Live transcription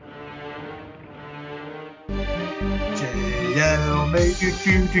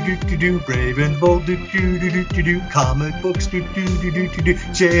JLMay, do, brave and bold, do, comic books, do,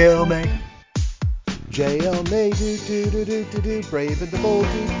 JLMay. JLMay, do, brave and bold,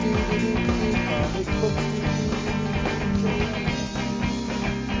 do, comic books,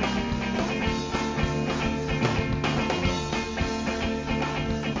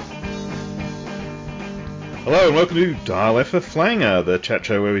 Hello and welcome to Dial F for Flanger, the chat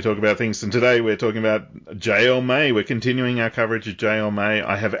show where we talk about things. And today we're talking about JLMay. We're continuing our coverage of JLMay.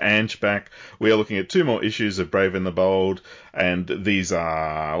 I have Ange back. We are looking at two more issues of Brave and the Bold, and these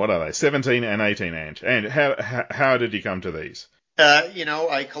are, what are they, 17 and 18, Ange. And how did you come to these?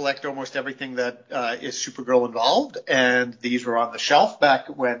 I collect almost everything that is Supergirl involved, and these were on the shelf back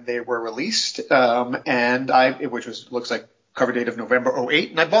when they were released, looks like cover date of November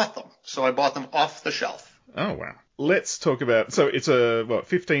 2008, and I bought them. So I bought them off the shelf. Oh, wow. Let's talk about, so it's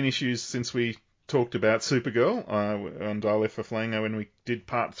 15 issues since we talked about Supergirl on Dial F for Flanger when we did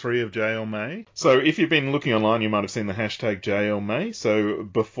part 3 of JLMay. So if you've been looking online, you might have seen the hashtag JLMay. So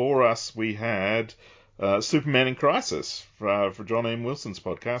before us, we had Superman in Crisis for John M. Wilson's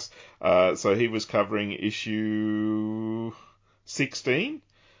podcast. So he was covering issue 16.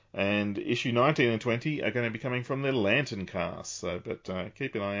 And issue 19 and 20 are going to be coming from the Lantern cast. But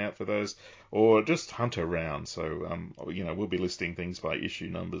keep an eye out for those, or just hunt around. So, we'll be listing things by issue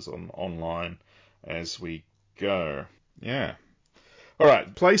numbers online as we go. Yeah. All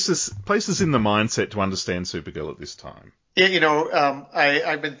right. Places in the mindset to understand Supergirl at this time. Yeah,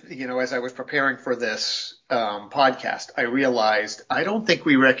 I've been, as I was preparing for this podcast, I realized I don't think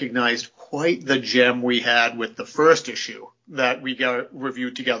we recognized quite the gem we had with the first issue that we got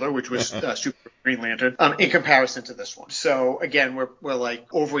reviewed together, which was Super Green Lantern, in comparison to this one. So again, we're like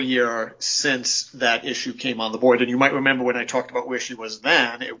over a year since that issue came on the board, and you might remember when I talked about where she was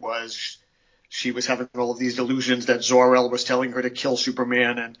then, it was she was having all of these delusions that Zor-El was telling her to kill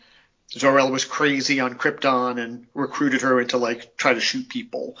Superman, and Zor-El was crazy on Krypton and recruited her into try to shoot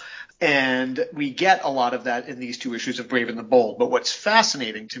people. And we get a lot of that in these two issues of Brave and the Bold. But what's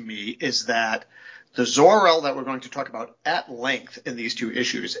fascinating to me is that the Zor-El that we're going to talk about at length in these two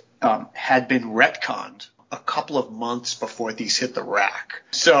issues had been retconned a couple of months before these hit the rack.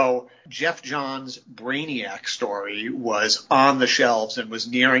 So Jeff Johns' Brainiac story was on the shelves and was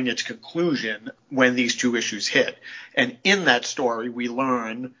nearing its conclusion when these two issues hit. And in that story, we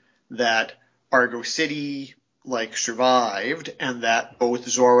learn that Argo City survived, and that both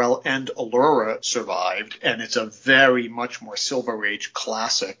Zor-El and Allura survived, and it's a very much more Silver Age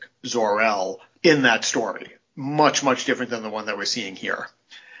classic Zor-El in that story. Much, much different than the one that we're seeing here.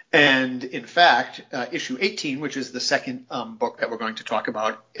 And in fact, issue 18, which is the second book that we're going to talk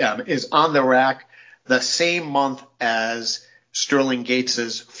about, is on the rack the same month as Sterling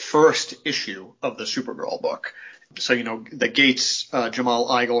Gates's first issue of the Supergirl book. So, the Gates Jamal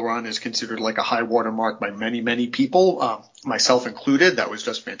Igle run is considered like a high watermark by many, many people, myself included. That was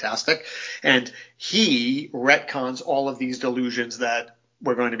just fantastic. And he retcons all of these delusions that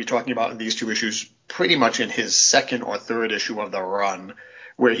we're going to be talking about in these two issues pretty much in his second or third issue of the run,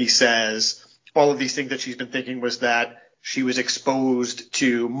 where he says all of these things that she's been thinking was that she was exposed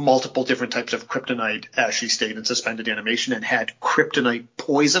to multiple different types of kryptonite as she stayed in suspended animation and had kryptonite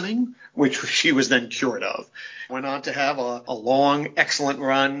poisoning, which she was then cured of. Went on to have a long, excellent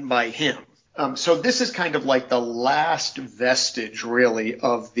run by him. So this is kind of like the last vestige, really,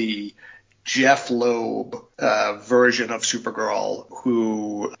 of the Jeff Loeb version of Supergirl,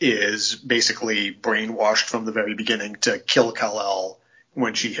 who is basically brainwashed from the very beginning to kill Kal-El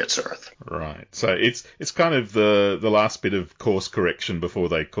when she hits Earth. Right. So it's kind of the last bit of course correction before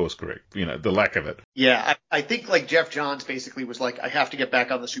they course correct, the lack of it. Yeah, I think Jeff Johns basically was like, I have to get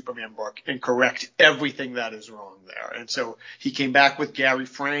back on the Superman book and correct everything that is wrong there. And so he came back with Gary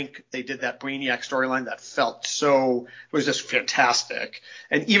Frank. They did that Brainiac storyline that it was just fantastic.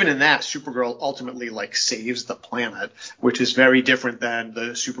 And even in that, Supergirl ultimately saves the planet, which is very different than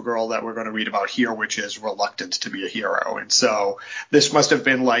the Supergirl that we're going to read about here, which is reluctant to be a hero. And so this must have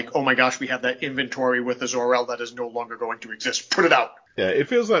been oh my gosh, we have that inventory with the Zor-El that is no longer going to exist. Put it out. Yeah, it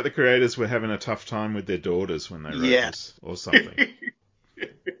feels like the creators were having a tough time with their daughters when they wrote this or something.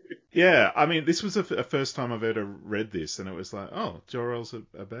 Yeah, I mean, this was a first time I've ever read this, and it was like, oh, Jor-El's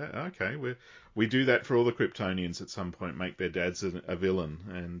a bad... Okay, we do that for all the Kryptonians at some point, make their dads a villain,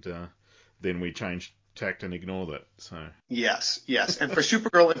 and then we change tact and ignore that. So Yes. And for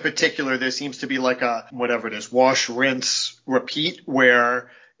Supergirl in particular, there seems to be a, whatever it is, wash, rinse, repeat, where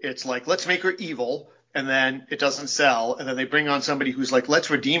it's let's make her evil, and then it doesn't sell, and then they bring on somebody who's let's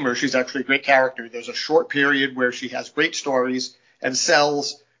redeem her. She's actually a great character. There's a short period where she has great stories and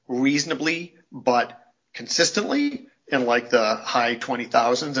sells reasonably, but consistently. in like the high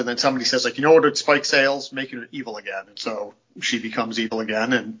 20,000s, and then somebody says like, you know what would spike sales? Making her evil again. And so she becomes evil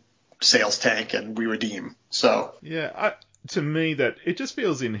again, and sales tank, and we redeem. So yeah, to me that it just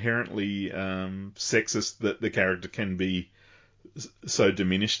feels inherently sexist that the character can be so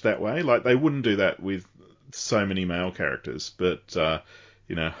diminished that way. Like they wouldn't do that with so many male characters, but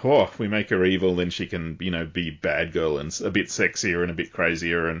we make her evil, then she can, be bad girl and a bit sexier and a bit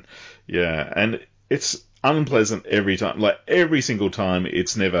crazier, and and it's unpleasant every time. Like every single time,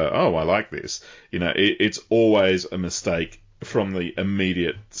 it's never, oh, I like this. It's always a mistake from the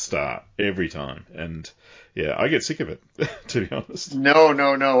immediate start every time, and I get sick of it, to be honest.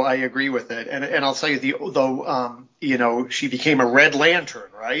 No, I agree with it, and I'll tell you she became a Red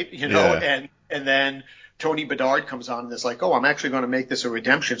Lantern, right? And then Tony Bedard comes on and is like, oh, I'm actually going to make this a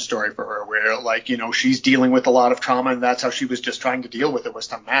redemption story for her, where she's dealing with a lot of trauma, and that's how she was just trying to deal with it, was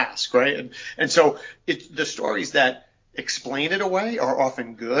to mask, right? And so the stories that explain it away are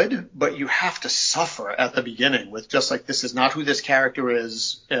often good, but you have to suffer at the beginning with just like, this is not who this character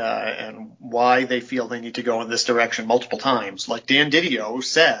is, and why they feel they need to go in this direction multiple times. Like Dan Didio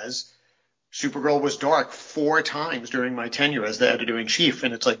says, Supergirl was dark 4 times during my tenure as the editor-in-chief.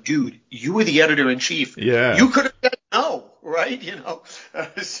 And it's like, dude, you were the editor-in-chief. Yeah. You could have said no, right?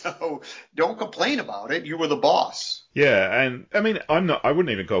 So don't complain about it. You were the boss. Yeah, and I mean, I wouldn't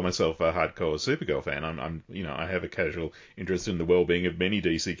even call myself a hardcore Supergirl fan. I have a casual interest in the well-being of many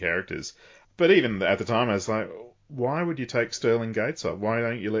DC characters. But even at the time, I was like, why would you take Sterling Gates off? Why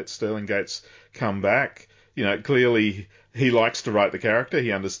don't you let Sterling Gates come back? Clearly he likes to write the character,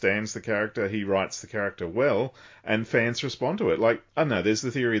 he understands the character, he writes the character well, and fans respond to it. Like, I don't know, there's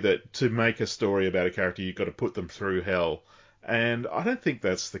the theory that to make a story about a character, you've got to put them through hell. And I don't think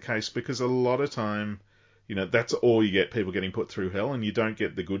that's the case, because a lot of time, that's all you get, people getting put through hell, and you don't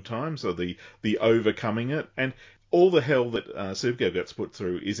get the good times or the overcoming it. And all the hell that Supergirl gets put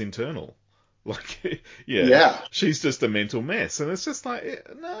through is internal. Like, she's just a mental mess. And it's just like,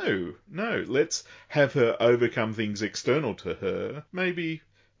 no, let's have her overcome things external to her. Maybe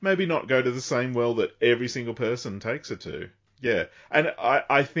not go to the same well that every single person takes her to. Yeah. And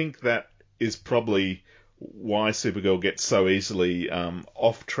I think that is probably why Supergirl gets so easily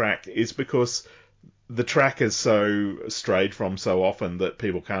off track, is because the track is so strayed from so often that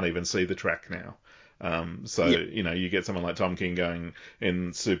people can't even see the track now. You get someone like Tom King going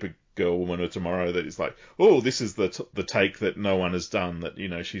in Supergirl Woman of Tomorrow that is like, oh, this is the take that no one has done, that,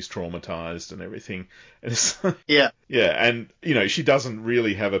 she's traumatized and everything. And it's like, and, she doesn't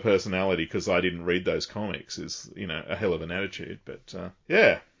really have a personality, because I didn't read those comics, is, a hell of an attitude. But,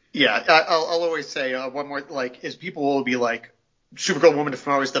 Yeah, I'll always say one more, is people will be like, Supergirl Woman of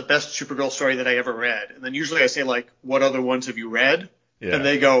Tomorrow is the best Supergirl story that I ever read. And then usually I say, what other ones have you read? Yeah. And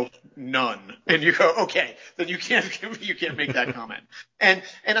they go, none. And you go, okay, then you can't make that comment. And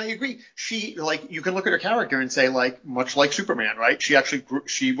I agree. She, you can look at her character and say, much like Superman, right?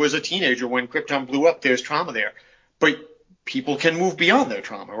 She was a teenager when Krypton blew up. There's trauma there. But people can move beyond their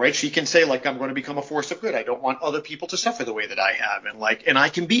trauma, right? She can say, I'm going to become a force of good. I don't want other people to suffer the way that I have. And I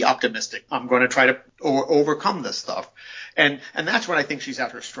can be optimistic. I'm going to try to overcome this stuff. And that's when I think she's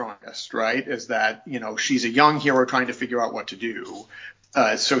at her strongest, right? Is that, she's a young hero trying to figure out what to do.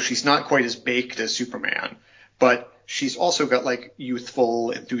 So she's not quite as baked as Superman, but she's also got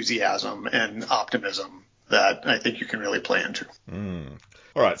youthful enthusiasm and optimism that I think you can really play into.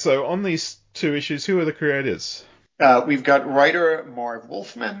 All right. So on these 2 issues, who are the creators? We've got writer Marv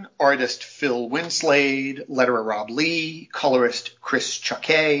Wolfman, artist Phil Winslade, letterer Rob Lee, colorist Chris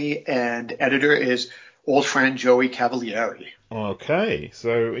Chaquet, and editor is old friend Joey Cavalieri. Okay.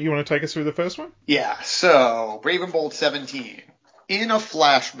 So you want to take us through the first one? Yeah. So Brave and Bold 17. In a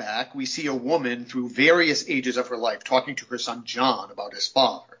flashback, we see a woman through various ages of her life talking to her son John about his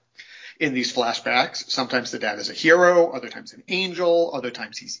father. In these flashbacks, sometimes the dad is a hero, other times an angel, other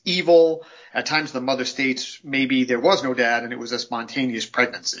times he's evil. At times the mother states maybe there was no dad and it was a spontaneous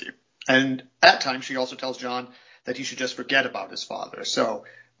pregnancy. And at times she also tells John that he should just forget about his father. So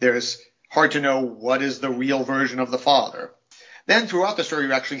there's hard to know what is the real version of the father. Then throughout the story,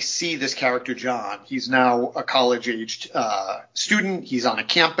 you actually see this character, John. He's now a college-aged student. He's on a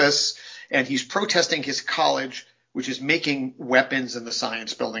campus, and he's protesting his college, which is making weapons in the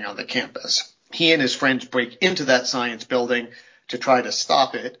science building on the campus. He and his friends break into that science building to try to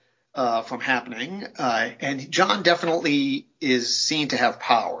stop it from happening. And John definitely is seen to have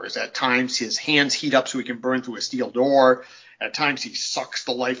powers. At times, his hands heat up so he can burn through a steel door. At times, he sucks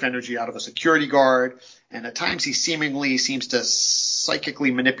the life energy out of a security guard. And at times, he seemingly seems to psychically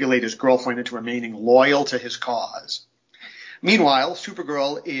manipulate his girlfriend into remaining loyal to his cause. Meanwhile,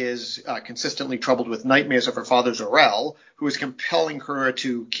 Supergirl is consistently troubled with nightmares of her father Zor-El, who is compelling her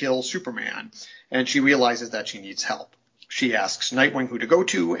to kill Superman, and she realizes that she needs help. She asks Nightwing who to go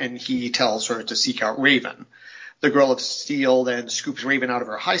to, and he tells her to seek out Raven. The Girl of Steel then scoops Raven out of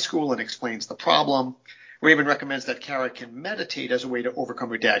her high school and explains the problem. Raven recommends that Kara can meditate as a way to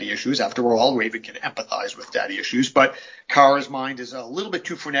overcome her daddy issues. After all, Raven can empathize with daddy issues, but Kara's mind is a little bit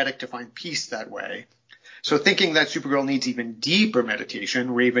too frenetic to find peace that way. So thinking that Supergirl needs even deeper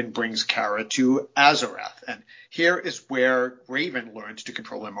meditation, Raven brings Kara to Azarath. And here is where Raven learns to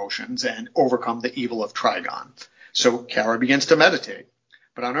control emotions and overcome the evil of Trigon. So Kara begins to meditate.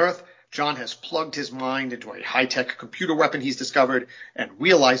 But on Earth, John has plugged his mind into a high-tech computer weapon he's discovered and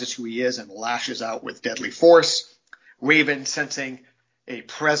realizes who he is and lashes out with deadly force. Raven, sensing a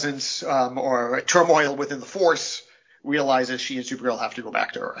presence or a turmoil within the force, realizes she and Supergirl have to go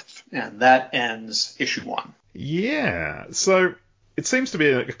back to Earth. And that ends issue 1. Yeah, so it seems to be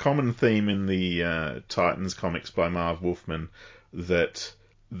a common theme in the Titans comics by Marv Wolfman that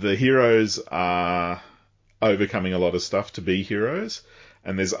the heroes are overcoming a lot of stuff to be heroes,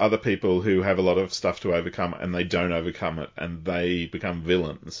 and there's other people who have a lot of stuff to overcome and they don't overcome it and they become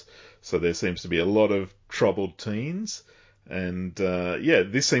villains. So there seems to be a lot of troubled teens, and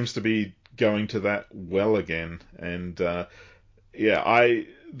this seems to be going to that well again. And the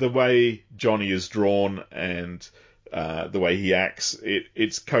way Johnny is drawn and the way he acts,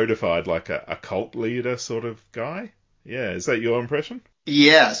 it's codified like a cult leader sort of guy. Yeah, is that your impression?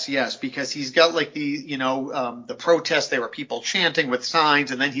 Yes, because he's got like the protest, there were people chanting with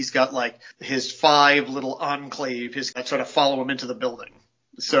signs, and then he's got like his 5 little enclave, that sort of follow him into the building.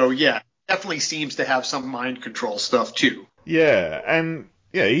 So yeah, definitely seems to have some mind control stuff too. Yeah, and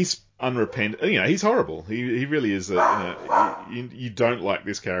yeah, he's unrepentant. He's horrible. He really is. You don't like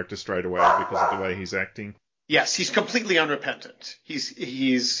this character straight away because of the way he's acting. Yes, he's completely unrepentant.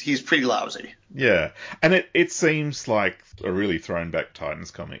 He's pretty lousy. Yeah, and it seems like a really thrown back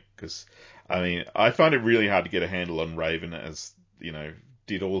Titans comic because, I find it really hard to get a handle on Raven as,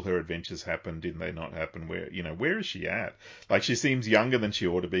 did all her adventures happen? Did they not happen? Where is she at? Like, she seems younger than she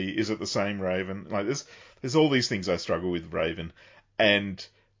ought to be. Is it the same Raven? Like, there's all these things I struggle with Raven, and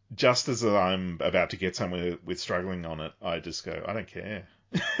just as I'm about to get somewhere with struggling on it, I just go, I don't care.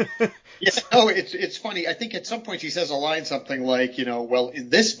 It's funny. I think at some point he says a line something like, well, in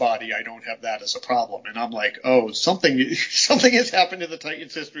this body I don't have that as a problem, and I'm like, oh, something has happened in the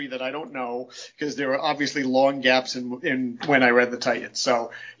Titans history that I don't know, because there are obviously long gaps in when I read the Titans.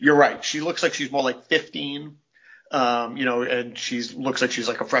 So you're right. She looks like she's more like 15, and looks like she's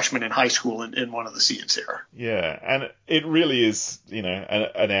like a freshman in high school in one of the scenes here. Yeah, and it really is,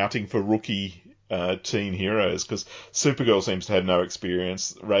 an outing for rookie teen heroes, because Supergirl seems to have no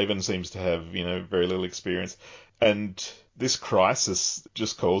experience, Raven seems to have, very little experience, and this crisis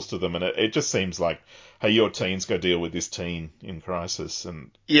just calls to them, and it just seems like, hey, your teens, go deal with this teen in crisis.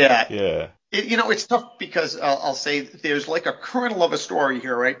 And yeah. It's tough because I'll say there's like a kernel of a story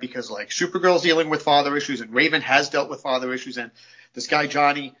here, right? Because like Supergirl's dealing with father issues and Raven has dealt with father issues, and this guy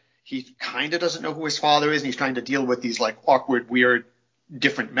Johnny, he kind of doesn't know who his father is, and he's trying to deal with these like awkward, weird,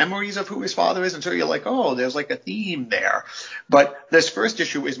 different memories of who his father is, and so you're like, oh, there's like a theme there. But this first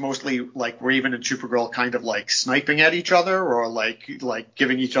issue is mostly like Raven and Supergirl kind of like sniping at each other, or like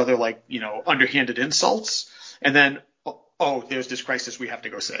giving each other like underhanded insults, and then oh, there's this crisis we have to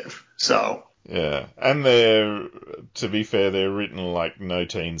go save. So yeah, and to be fair, they're written like no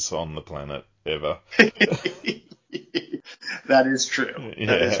teens on the planet ever. That is true. Yeah.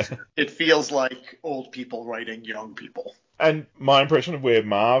 That is true. It feels like old people writing young people. And my impression of where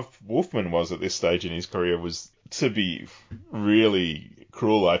Marv Wolfman was at this stage in his career was, to be really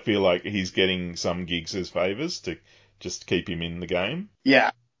cruel, I feel like he's getting some gigs as favours to just keep him in the game. Yeah,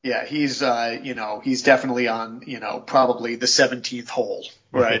 he's he's definitely on, probably the 17th hole,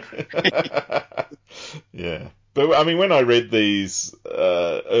 right? Yeah. But, when I read these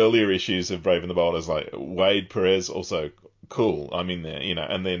earlier issues of Brave and the Bold, I was like, Wade Perez, also cool, I'm in there,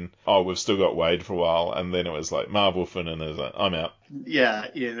 and then, we've still got Wade for a while, and then it was like Marv Wolfman, and it was like, I'm out. Yeah,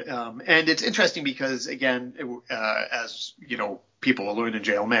 and it's interesting because, again, as, people will learn in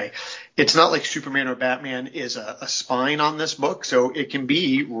JLMay, it's not like Superman or Batman is a spine on this book, so it can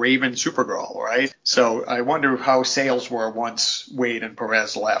be Raven Supergirl, right? So I wonder how sales were once Wade and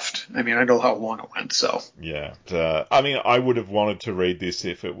Perez left. I mean, I know how long it went, so. Yeah. I would have wanted to read this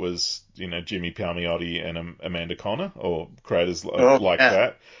if it was, Jimmy Palmiotti and Amanda Connor, or creators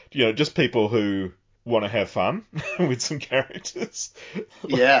that. Just people who want to have fun with some characters.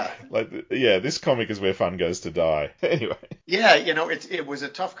 Yeah. This comic is where fun goes to die. Anyway. Yeah, it was a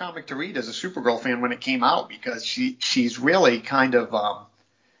tough comic to read as a Supergirl fan when it came out because she's really kind of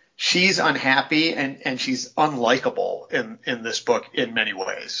she's unhappy and she's unlikable in this book in many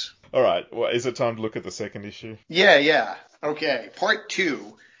ways. All right. Well, is it time to look at the second issue? Yeah. Okay, part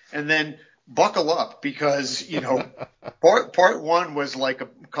 2, and then buckle up because part 1 was like a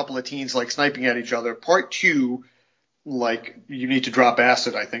couple of teens like sniping at each other. Part 2, like you need to drop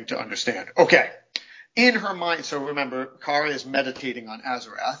acid, I think, to understand. Okay. In her mind, so remember, Kara is meditating on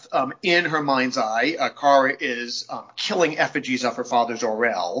Azarath. In her mind's eye, Kara is killing effigies of her father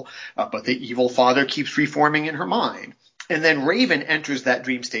Zor-El, but the evil father keeps reforming in her mind. And then Raven enters that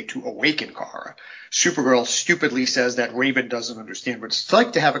dream state to awaken Kara. Supergirl stupidly says that Raven doesn't understand what it's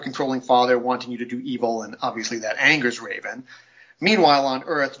like to have a controlling father wanting you to do evil, and obviously that angers Raven. Meanwhile, on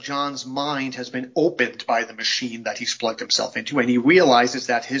Earth, John's mind has been opened by the machine that he's plugged himself into, and he realizes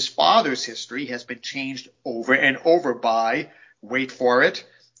that his father's history has been changed over and over by, wait for it,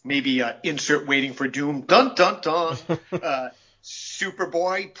 maybe insert Waiting for Doom, dun dun dun,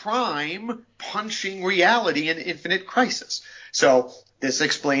 Superboy Prime punching reality in Infinite Crisis. So this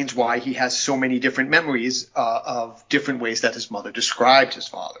explains why he has so many different memories of different ways that his mother described his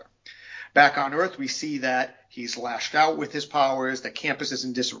father. Back on Earth, we see that he's lashed out with his powers, the campus is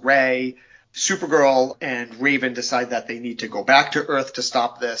in disarray. Supergirl and Raven decide that they need to go back to Earth to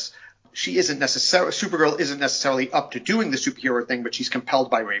stop this. Supergirl isn't necessarily up to doing the superhero thing, but she's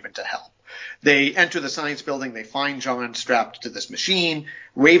compelled by Raven to help. They enter the science building, they find John strapped to this machine.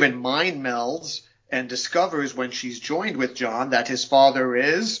 Raven mind melds and discovers when she's joined with John that his father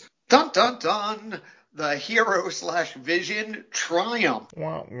is, dun dun dun, the hero/vision Triumph.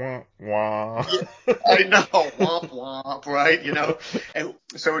 Wah, wah, wah. I know, womp womp, right? And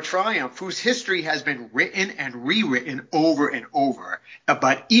so Triumph, whose history has been written and rewritten over and over,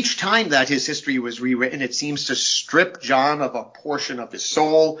 but each time that his history was rewritten, it seems to strip John of a portion of his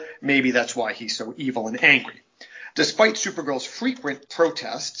soul. Maybe that's why he's so evil and angry. Despite Supergirl's frequent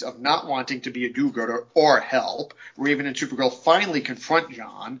protests of not wanting to be a do-gooder or help, Raven and Supergirl finally confront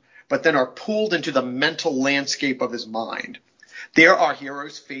John, but then are pulled into the mental landscape of his mind. There our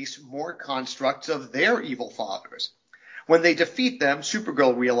heroes face more constructs of their evil fathers. When they defeat them,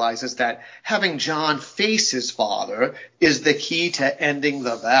 Supergirl realizes that having John face his father is the key to ending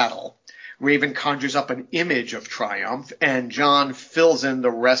the battle. Raven conjures up an image of Triumph, and John fills in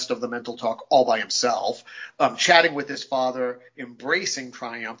the rest of the mental talk all by himself, chatting with his father, embracing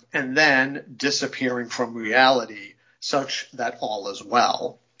Triumph, and then disappearing from reality, such that all is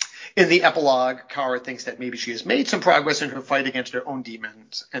well. In the epilogue, Kara thinks that maybe she has made some progress in her fight against her own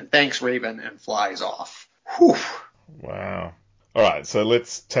demons, and thanks Raven and flies off. Whew. Wow. All right, so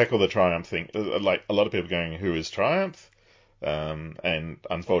let's tackle the Triumph thing. Like a lot of people going, who is Triumph? And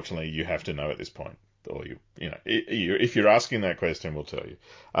unfortunately, you have to know at this point, or if you're asking that question, we'll tell you.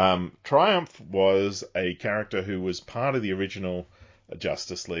 Triumph was a character who was part of the original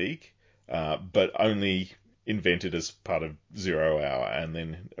Justice League, but only invented as part of 0 Hour, and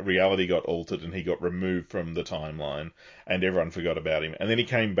then reality got altered and he got removed from the timeline and everyone forgot about him, and then he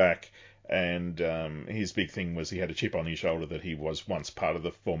came back, and his big thing was he had a chip on his shoulder that he was once part of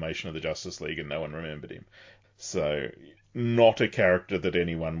the formation of the Justice League and no one remembered him. So not a character that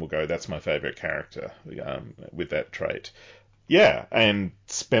anyone will go, that's my favourite character with that trait. Yeah, and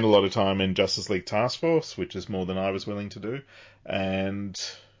spent a lot of time in Justice League Task Force, which is more than I was willing to do. And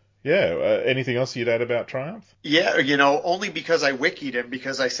yeah, anything else you'd add about Triumph? Yeah, only because I wikied him,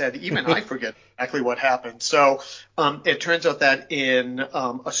 because I said even I forget exactly what happened. So it turns out that in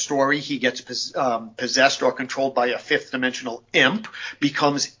a story he gets possessed or controlled by a fifth dimensional imp,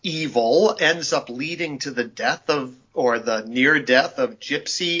 becomes evil, ends up leading to the death of, or the near death of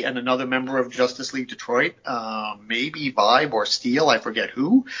Gypsy and another member of Justice League Detroit, maybe Vibe or Steel, I forget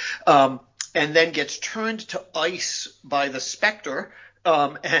who, and then gets turned to ice by the Spectre,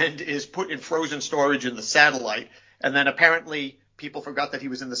 and is put in frozen storage in the satellite. And then apparently people forgot that he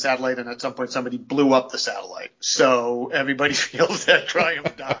was in the satellite, and at some point somebody blew up the satellite. So everybody feels that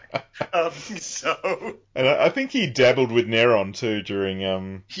Triumph died. And I think he dabbled with Neron too during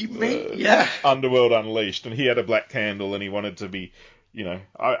Underworld Unleashed, and he had a black candle and he wanted to be,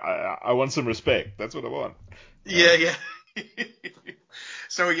 I want some respect. That's what I want. Yeah.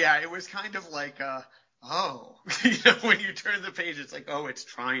 So yeah, it was kind of like when you turn the page, it's like, oh, it's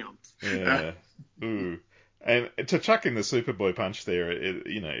Triumph. Yeah. Ooh. And to chuck in the Superboy punch there,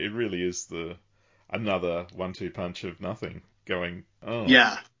 it really is another 1-2 punch of nothing going, oh.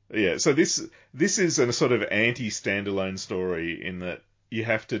 Yeah. Yeah, so this is a sort of anti-standalone story in that you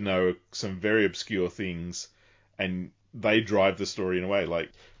have to know some very obscure things, and they drive the story in a way.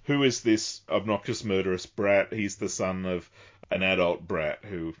 Like, who is this obnoxious, murderous brat? He's the son of an adult brat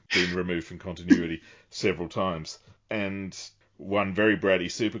who's been removed from continuity several times. And one very bratty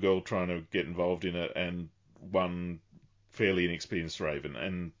Supergirl trying to get involved in it, and one fairly inexperienced Raven.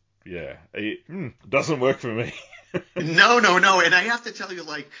 And yeah, it doesn't work for me. No. And I have to tell you,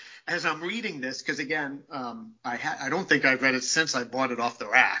 like, as I'm reading this, because again, I don't think I've read it since I bought it off the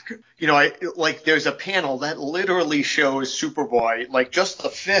rack. You know, there's a panel that literally shows Superboy, like, just the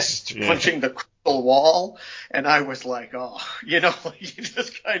fist punching the crystal wall, and I was like, oh, you know, you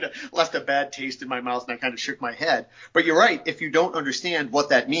just kind of left a bad taste in my mouth, and I kind of shook my head. But you're right, if you don't understand what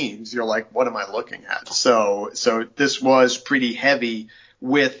that means, you're like, what am I looking at? So this was pretty heavy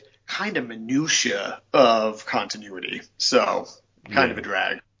with kind of minutia of continuity, so kind of a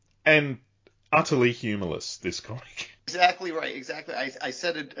drag. And utterly humorless, this comic. Exactly right. Exactly. I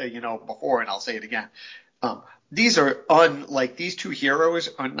said it, before, and I'll say it again. These are these two heroes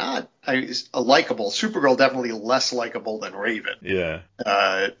are not likable. Supergirl definitely less likable than Raven. Yeah.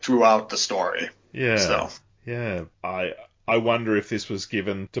 Throughout the story. Yeah. So. Yeah. I wonder if this was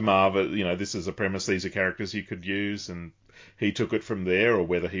given to Marv. You know, this is a premise. These are characters you could use, and he took it from there, or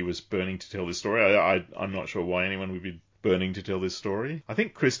whether he was burning to tell this story. I'm not sure why anyone would be burning to tell this story. I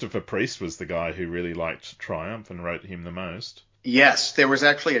think Christopher Priest was the guy who really liked Triumph and wrote him the most. Yes, there was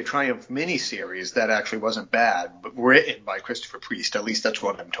actually a Triumph miniseries that actually wasn't bad, but written by Christopher Priest. At least that's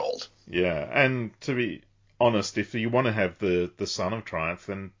what I'm told. Yeah, and to be honest, if you want to have the son of Triumph,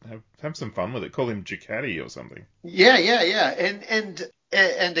 then have some fun with it. Call him Ducati or something. Yeah.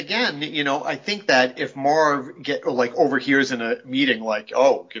 And again, I think that if Marv overhears in a meeting, like,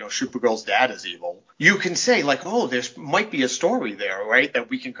 oh, Supergirl's dad is evil, you can say, like, oh, there might be a story there, right,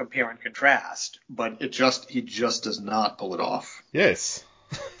 that we can compare and contrast. But he just does not pull it off. Yes.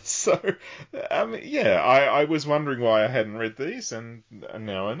 So, I was wondering why I hadn't read these, and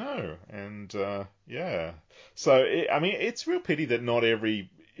now I know. And, yeah. So, it's real pity that not every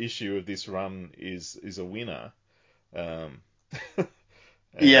issue of this run is a winner.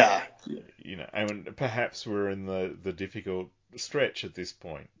 Yeah. And perhaps we're in the difficult stretch at this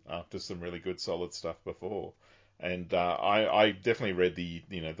point after some really good solid stuff before. And I definitely read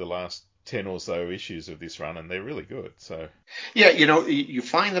the last 10 or so issues of this run, and they're really good. So yeah, you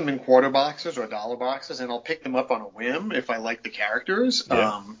find them in quarter boxes or dollar boxes, and I'll pick them up on a whim if I like the characters.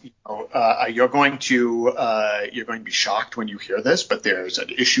 Yeah. You're going to be shocked when you hear this, but there's an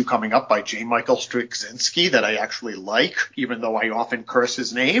issue coming up by J. Michael Straczynski that I actually like, even though I often curse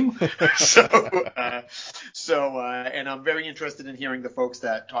his name. And I'm very interested in hearing the folks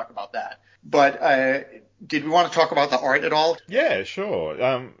that talk about that. But did we want to talk about the art at all? Yeah,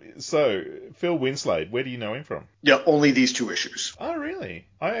 sure. So Phil Winslade, where do you know him from? Yeah, only these two issues. Oh, really?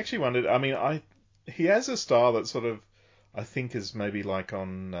 I actually wondered. He has a style that sort of, I think, is maybe like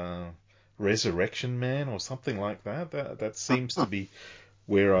on Resurrection Man or something like that. That seems to be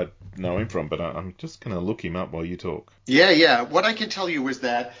where I know him from, but I'm just going to look him up while you talk. Yeah. What I can tell you is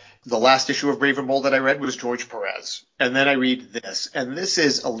that the last issue of Raven Bold that I read was George Perez. And then I read this. And this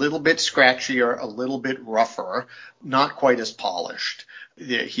is a little bit scratchier, a little bit rougher, not quite as polished.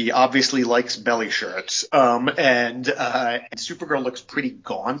 He obviously likes belly shirts. And Supergirl looks pretty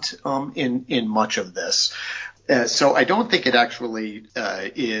gaunt in much of this. So I don't think it actually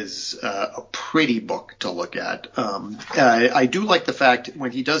is a pretty book to look at. I do like the fact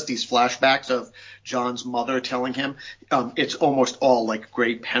when he does these flashbacks of John's mother telling him, it's almost all like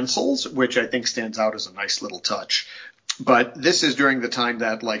gray pencils, which I think stands out as a nice little touch. But this is during the time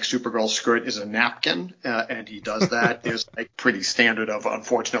that like Supergirl's skirt is a napkin, and he does that. There's like pretty standard of,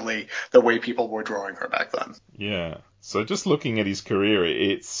 unfortunately, the way people were drawing her back then. Yeah. So just looking at his career,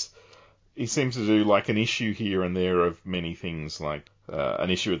 he seems to do like an issue here and there of many things, like an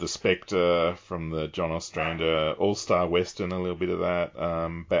issue of The Spectre from the John Ostrander All-Star Western, a little bit of that,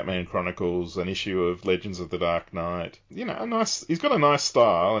 Batman Chronicles, an issue of Legends of the Dark Knight. He's got a nice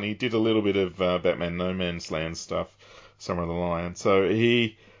style, and he did a little bit of Batman No Man's Land stuff somewhere along the line. So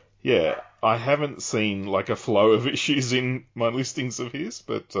I haven't seen like a flow of issues in my listings of his,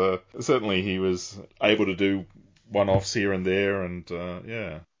 but certainly he was able to do one-offs here and there, and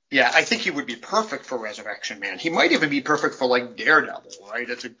yeah. Yeah, I think he would be perfect for Resurrection Man. He might even be perfect for, like, Daredevil, right?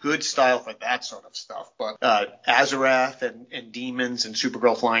 It's a good style for that sort of stuff. But Azarath and demons and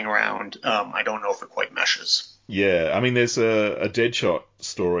Supergirl flying around, I don't know if it quite meshes. Yeah, there's a Deadshot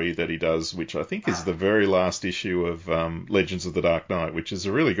story that he does, which I think is the very last issue of Legends of the Dark Knight, which is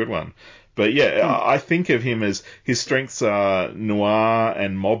a really good one. But yeah, I think of him as his strengths are noir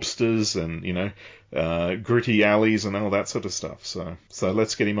and mobsters and, gritty alleys and all that sort of stuff. So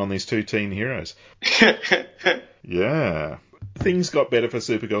let's get him on these two teen heroes. Yeah. Things got better for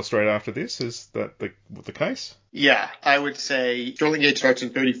Supergirl straight after this. Is that the case? Yeah, I would say Sterling Gate starts in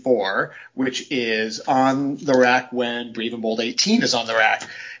 34, which is on the rack when Brave and Bold 18 is on the rack.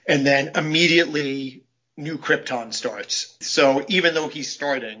 And then immediately New Krypton starts. So even though he's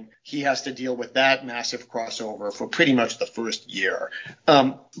starting, he has to deal with that massive crossover for pretty much the first year.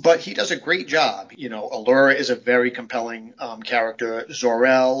 But he does a great job. Allura is a very compelling character.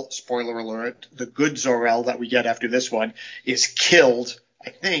 Zor-El, spoiler alert, the good Zor-El that we get after this one is killed, I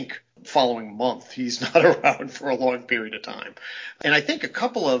think, following month. He's not around for a long period of time. And I think a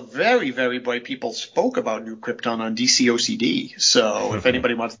couple of very, very bright people spoke about New Krypton on DCOCD. So if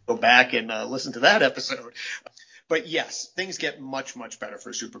anybody wants to go back and listen to that episode. But yes, things get much, much better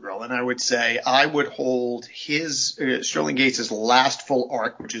for Supergirl. And I would say I would hold his Sterling Gates' last full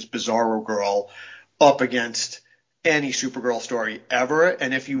arc, which is Bizarro Girl, up against any Supergirl story ever.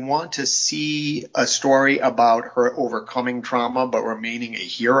 And if you want to see a story about her overcoming trauma but remaining a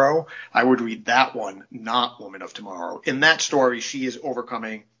hero, I would read that one, not Woman of Tomorrow. In that story, she is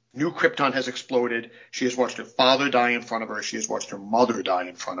overcoming. New Krypton has exploded. She has watched her father die in front of her. She has watched her mother die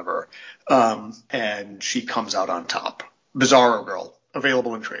in front of her. And she comes out on top. Bizarro Girl,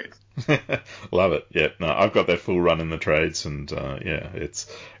 available in trade. Love it. Yeah, no, I've got that full run in the trades, and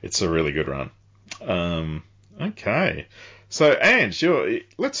it's a really good run. Okay. So, Ange,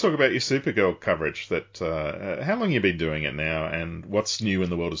 let's talk about your Supergirl coverage. How long have you been doing it now, and what's new in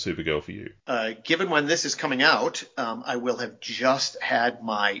the world of Supergirl for you? Given when this is coming out, I will have just had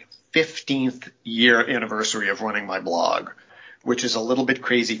my 15th year anniversary of running my blog, which is a little bit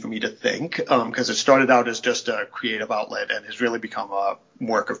crazy for me to think, because it started out as just a creative outlet and has really become a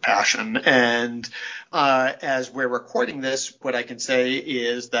work of passion. And as we're recording this, what I can say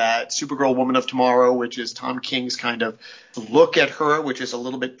is that Supergirl Woman of Tomorrow, which is Tom King's kind of look at her, which is a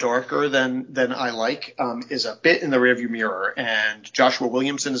little bit darker than I like, is a bit in the rearview mirror. And Joshua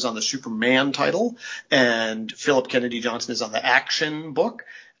Williamson is on the Superman title, and Philip Kennedy Johnson is on the Action book.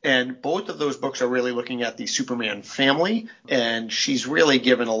 And both of those books are really looking at the Superman family, and she's really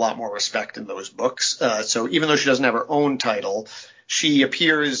given a lot more respect in those books. So even though she doesn't have her own title, she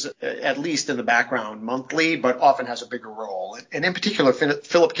appears at least in the background monthly, but often has a bigger role. And in particular,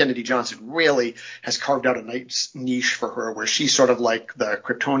 Philip Kennedy Johnson really has carved out a nice niche for her, where she's sort of like the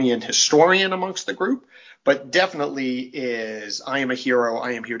Kryptonian historian amongst the group, but definitely is, I am a hero,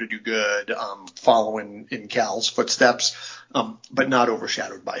 I am here to do good, following in Cal's footsteps, but not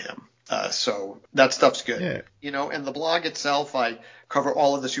overshadowed by him. So that stuff's good. Yeah. And the blog itself, I cover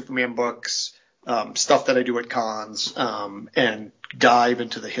all of the Superman books, stuff that I do at cons, and dive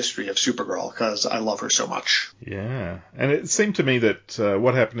into the history of Supergirl because I love her so much. Yeah. And it seemed to me that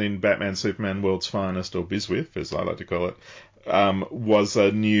what happened in Batman Superman World's Finest, or BizWith, as I like to call it, was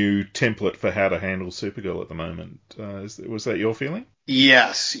a new template for how to handle Supergirl at the moment. Was that your feeling?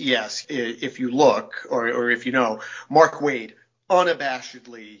 Yes. If you look, or if you know, Mark Waid,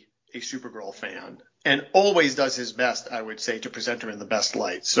 unabashedly a Supergirl fan, and always does his best, I would say, to present her in the best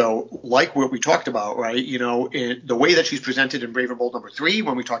light. So like what we talked about, right, the way that she's presented in Brave and Bold #3,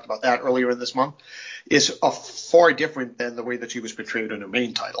 when we talked about that earlier in this month, is far different than the way that she was portrayed in her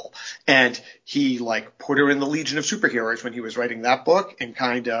main title. And he put her in the Legion of Superheroes when he was writing that book, and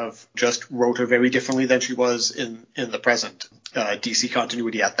kind of just wrote her very differently than she was in the present DC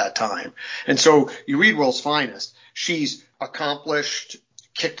continuity at that time. And so you read World's Finest, she's accomplished,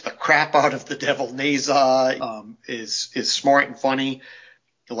 kicked the crap out of the Devil Neza, is smart and funny.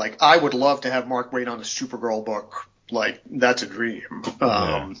 I would love to have Mark Waid on a Supergirl book. That's a dream.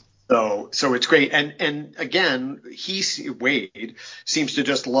 Yeah. So it's great. And again, Waid seems to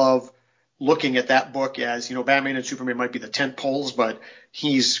just love looking at that book as, Batman and Superman might be the tent poles, but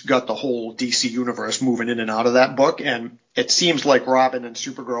he's got the whole DC universe moving in and out of that book. And it seems like Robin and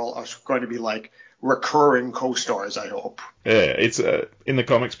Supergirl are going to be recurring co-stars, I hope. Yeah, it's in the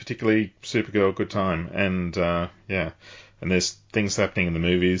comics, particularly Supergirl, good time. And and there's things happening in the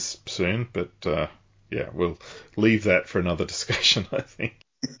movies soon, but we'll leave that for another discussion, I think.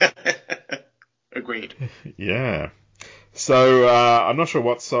 Agreed. Yeah. So I'm not sure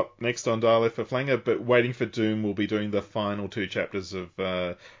what's up next on Dial F for Flanger, but Waiting for Doom will be doing the final 2 chapters of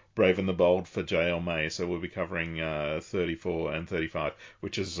Brave and the Bold for JLMay, so we'll be covering 34 and 35,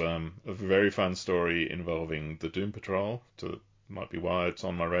 which is a very fun story involving the Doom Patrol, might be why it's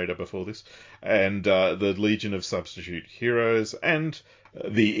on my radar before this, and the Legion of Substitute Heroes, and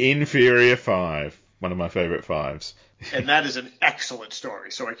the Inferior Five, one of my favourite fives, And that is an excellent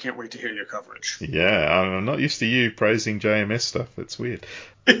story, so I can't wait to hear your coverage. Yeah, I'm not used to you praising JMS stuff. It's weird.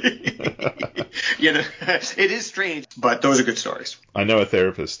 You know, it is strange, but those are good stories. I know a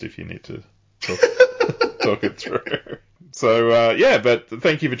therapist if you need to talk it through. So, but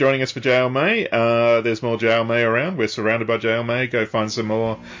thank you for joining us for JLMay. There's more JLMay around. We're surrounded by JLMay. Go find some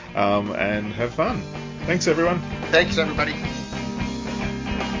more and have fun. Thanks, everyone. Thanks, everybody.